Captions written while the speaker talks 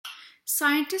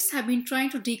Scientists have been trying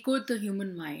to decode the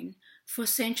human mind for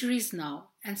centuries now,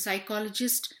 and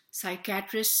psychologists,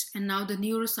 psychiatrists, and now the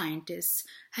neuroscientists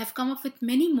have come up with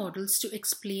many models to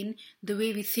explain the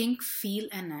way we think, feel,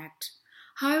 and act.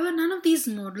 However, none of these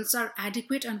models are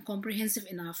adequate and comprehensive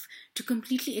enough to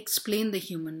completely explain the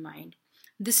human mind.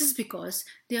 This is because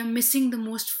they are missing the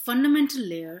most fundamental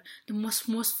layer, the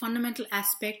most fundamental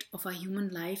aspect of our human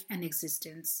life and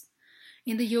existence.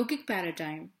 In the yogic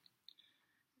paradigm,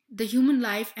 the human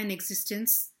life and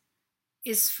existence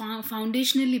is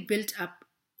foundationally built up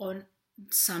on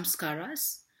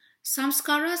samskaras.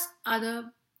 Samskaras are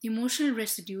the emotional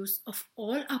residues of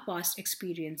all our past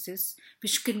experiences,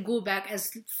 which can go back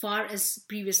as far as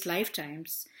previous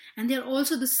lifetimes, and they are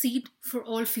also the seed for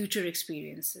all future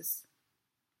experiences.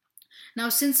 Now,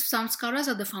 since samskaras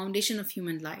are the foundation of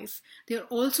human life, they are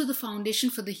also the foundation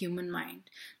for the human mind.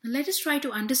 Now, let us try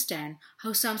to understand how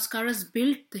samskaras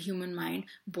build the human mind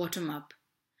bottom up.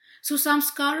 So,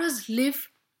 samskaras live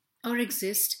or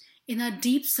exist in a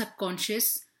deep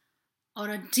subconscious or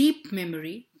a deep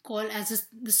memory called as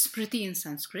the smriti in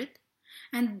Sanskrit,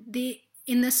 and they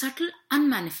in a subtle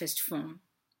unmanifest form.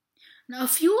 Now, a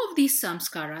few of these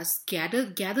samskaras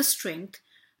gather strength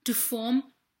to form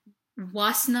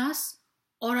vasanas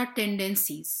or our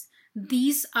tendencies.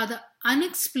 These are the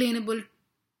unexplainable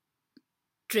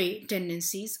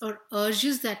tendencies or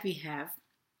urges that we have,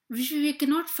 which we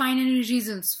cannot find any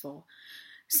reasons for.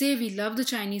 Say we love the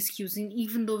Chinese cuisine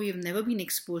even though we have never been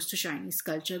exposed to Chinese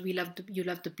culture. You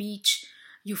love the beach,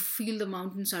 you feel the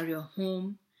mountains are your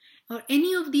home, or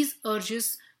any of these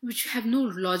urges which have no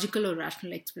logical or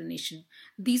rational explanation.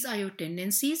 These are your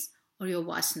tendencies or your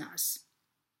vasanas.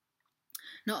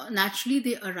 Now, naturally,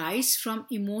 they arise from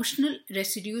emotional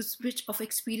residues of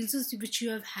experiences which you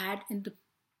have had in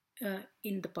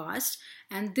the past,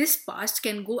 and this past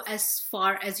can go as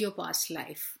far as your past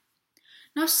life.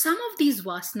 Now, some of these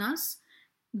vasanas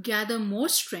gather more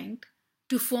strength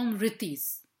to form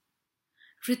ritis.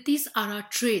 Ritis are our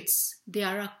traits. They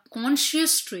are our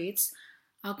conscious traits,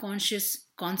 our conscious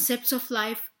concepts of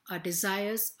life, our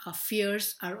desires, our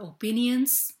fears, our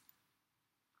opinions.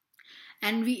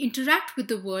 And we interact with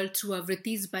the world through our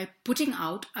vrittis by putting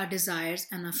out our desires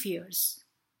and our fears.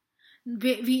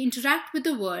 We interact with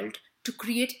the world to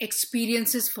create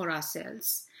experiences for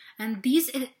ourselves. And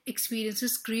these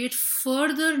experiences create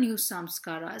further new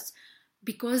samskaras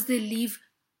because they leave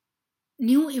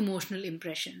new emotional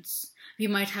impressions. We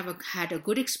might have had a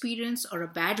good experience or a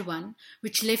bad one,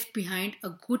 which left behind a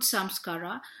good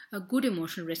samskara, a good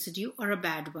emotional residue, or a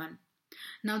bad one.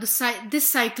 Now, this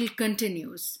cycle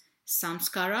continues.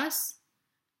 Samskaras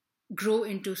grow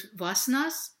into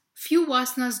vasanas, few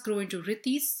vasanas grow into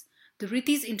ritis. The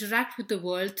ritis interact with the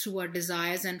world through our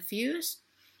desires and fears,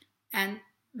 and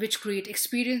which create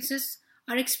experiences.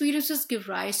 Our experiences give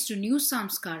rise to new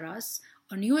samskaras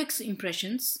or new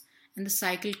impressions, and the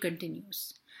cycle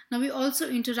continues. Now we also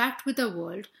interact with the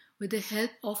world with the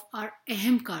help of our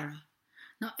ahamkara.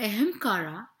 Now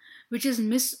ahamkara, which is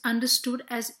misunderstood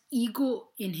as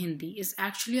ego in Hindi, is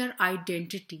actually our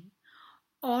identity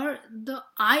or the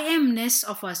I amness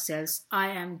of ourselves. I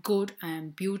am good, I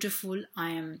am beautiful, I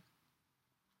am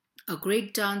a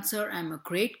great dancer, I am a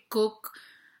great cook,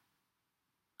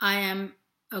 I am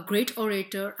a great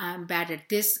orator, I am bad at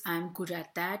this, I am good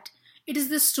at that. It is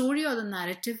the story or the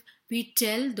narrative we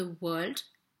tell the world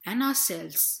and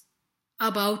ourselves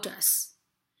about us.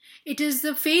 It is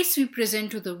the face we present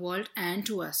to the world and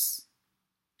to us.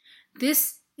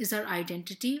 This is our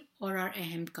identity or our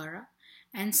ahamkara,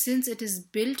 and since it is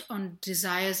built on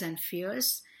desires and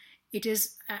fears, it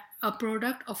is a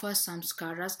product of our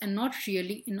samskaras and not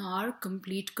really in our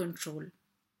complete control.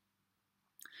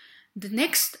 The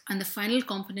next and the final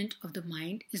component of the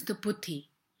mind is the buddhi.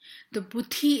 The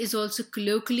buddhi is also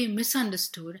colloquially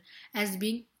misunderstood as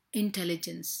being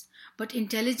intelligence. But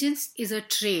intelligence is a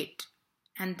trait,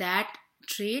 and that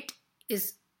trait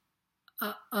is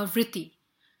a vritti.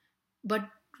 But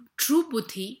true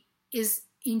buddhi is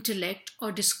intellect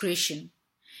or discretion.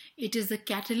 It is the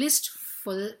catalyst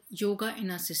for the yoga in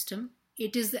our system.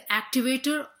 It is the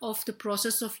activator of the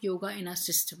process of yoga in our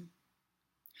system.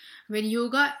 When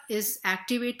yoga is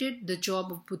activated, the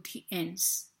job of buddhi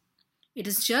ends. It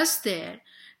is just there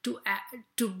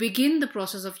to begin the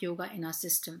process of yoga in our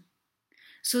system.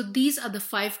 So these are the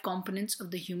 5 components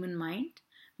of the human mind,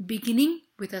 beginning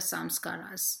with our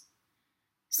samskaras.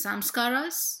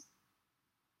 Samskaras,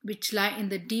 which lie in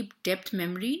the deep depth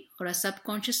memory or a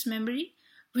subconscious memory,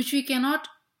 which we cannot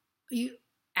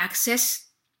access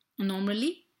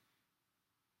normally.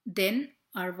 Then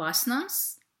our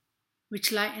vasanas,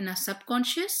 which lie in our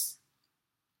subconscious.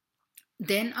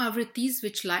 Then our vrittis,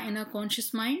 which lie in our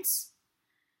conscious minds,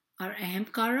 our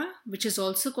ahamkara, which is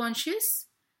also conscious,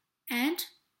 and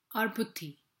our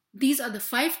buddhi. These are the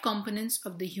 5 components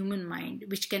of the human mind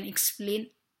which can explain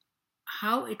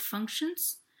how it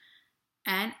functions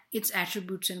and its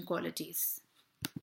attributes and qualities.